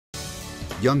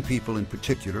young people in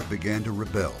particular began to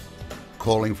rebel,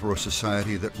 calling for a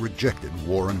society that rejected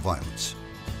war and violence.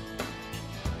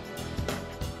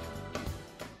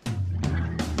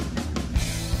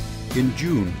 In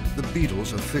June, the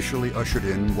Beatles officially ushered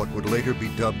in what would later be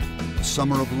dubbed the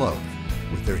Summer of Love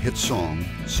with their hit song,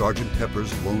 Sgt.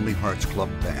 Pepper's Lonely Hearts Club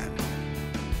Band.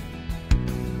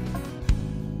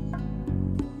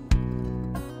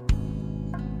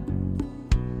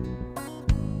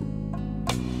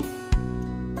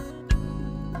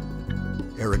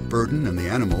 Eric Burdon and the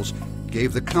Animals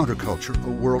gave the counterculture a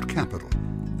world capital,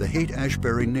 the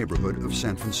Haight-Ashbury neighborhood of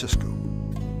San Francisco.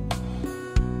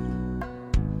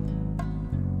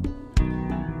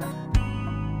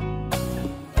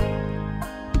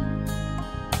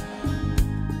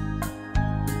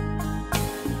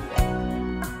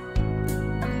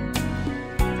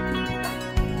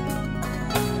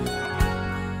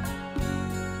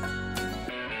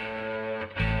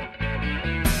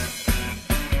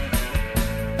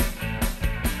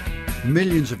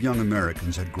 Millions of young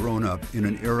Americans had grown up in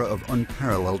an era of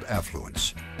unparalleled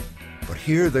affluence. But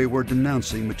here they were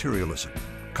denouncing materialism,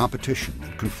 competition,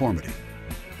 and conformity,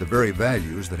 the very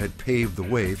values that had paved the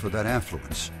way for that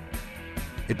affluence.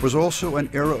 It was also an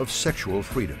era of sexual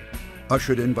freedom,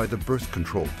 ushered in by the birth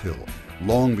control pill,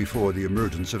 long before the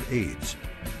emergence of AIDS.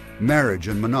 Marriage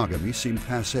and monogamy seemed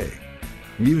passé.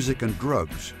 Music and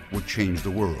drugs would change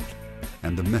the world,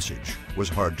 and the message was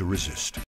hard to resist.